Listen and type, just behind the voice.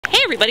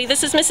everybody,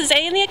 this is Mrs.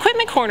 A in the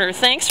Equipment Corner.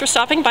 Thanks for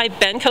stopping by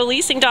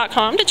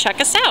BencoLeasing.com to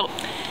check us out.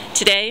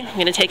 Today, I'm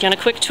going to take you on a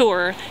quick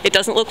tour. It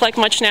doesn't look like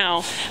much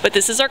now, but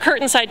this is our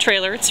Curtainside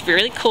trailer. It's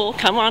really cool.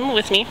 Come on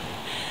with me.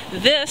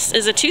 This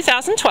is a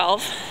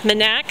 2012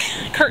 Manac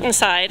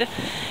Curtainside.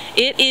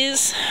 It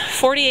is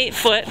 48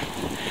 foot,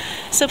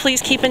 so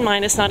please keep in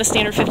mind it's not a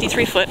standard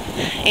 53 foot,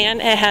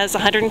 and it has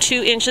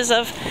 102 inches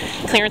of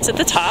clearance at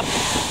the top.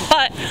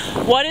 But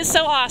what is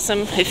so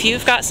awesome, if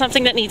you've got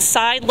something that needs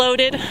side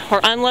loaded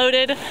or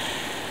unloaded,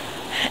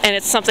 and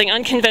it's something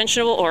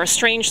unconventional or a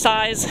strange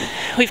size,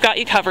 we've got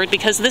you covered,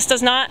 because this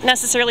does not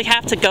necessarily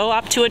have to go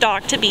up to a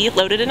dock to be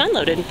loaded and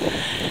unloaded.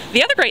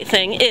 The other great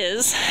thing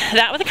is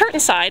that with a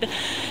Curtainside,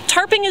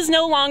 tarping is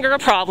no longer a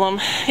problem,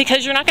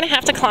 because you're not going to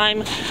have to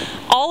climb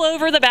all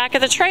over the back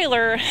of the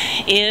trailer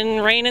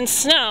in rain and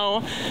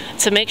snow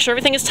to make sure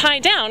everything is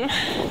tied down,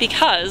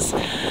 because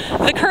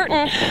the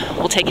curtain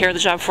will take care of the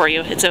job for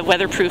you. It's a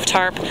weatherproof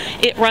tarp.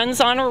 It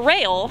runs on a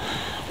rail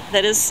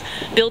that is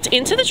built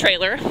into the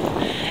trailer,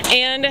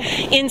 and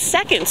in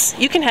seconds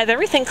you can have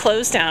everything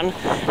closed down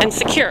and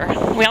secure.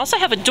 We also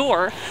have a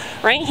door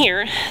right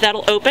here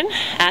that'll open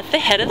at the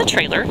head of the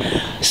trailer,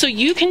 so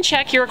you can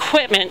check your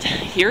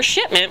equipment, your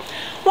shipment,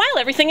 while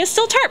everything is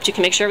still tarped. You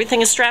can make sure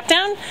everything is strapped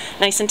down,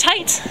 nice and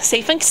tight,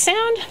 safe and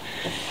sound.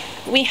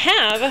 We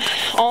have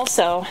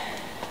also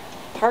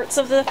parts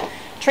of the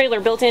trailer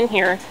built in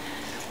here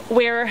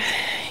where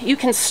you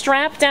can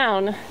strap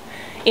down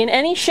in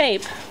any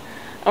shape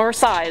or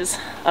size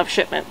of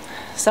shipment.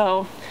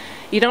 So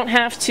you don't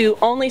have to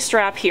only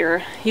strap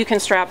here. You can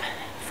strap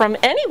from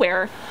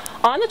anywhere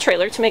on the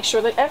trailer to make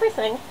sure that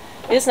everything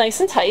is nice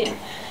and tight.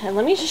 And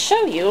let me just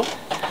show you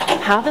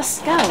how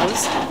this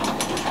goes.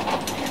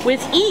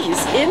 With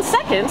ease, in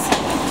seconds,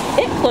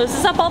 it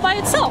closes up all by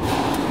itself.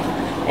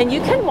 And you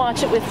can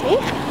watch it with me,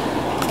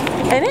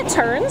 and it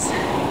turns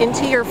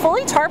into your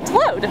fully tarped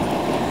load.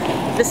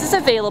 This is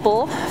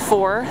available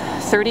for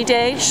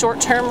 30-day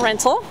short-term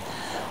rental,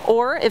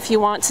 or if you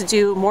want to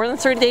do more than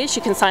 30 days,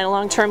 you can sign a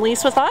long-term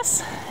lease with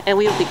us, and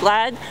we will be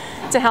glad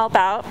to help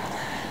out.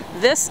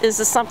 This is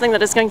just something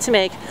that is going to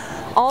make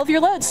all of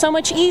your loads so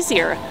much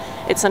easier.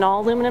 It's an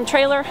all-aluminum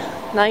trailer,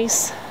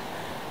 nice,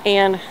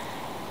 and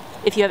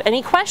if you have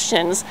any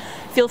questions,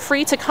 feel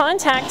free to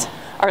contact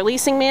our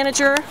leasing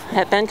manager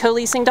at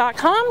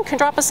BencoLeasing.com. You can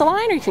drop us a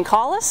line, or you can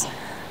call us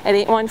at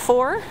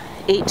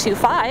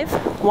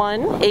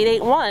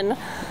 814-825-1881.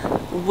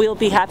 We'll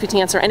be happy to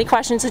answer any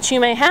questions that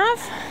you may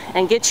have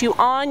and get you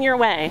on your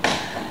way.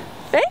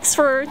 Thanks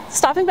for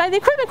stopping by the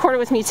Equipment Corner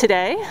with me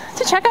today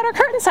to check out our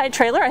Curtainside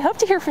trailer. I hope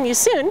to hear from you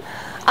soon.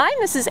 I'm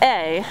Mrs.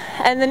 A,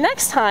 and the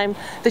next time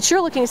that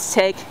you're looking to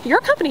take your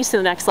company to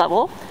the next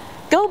level,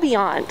 go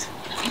beyond.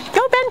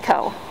 Go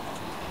Benco.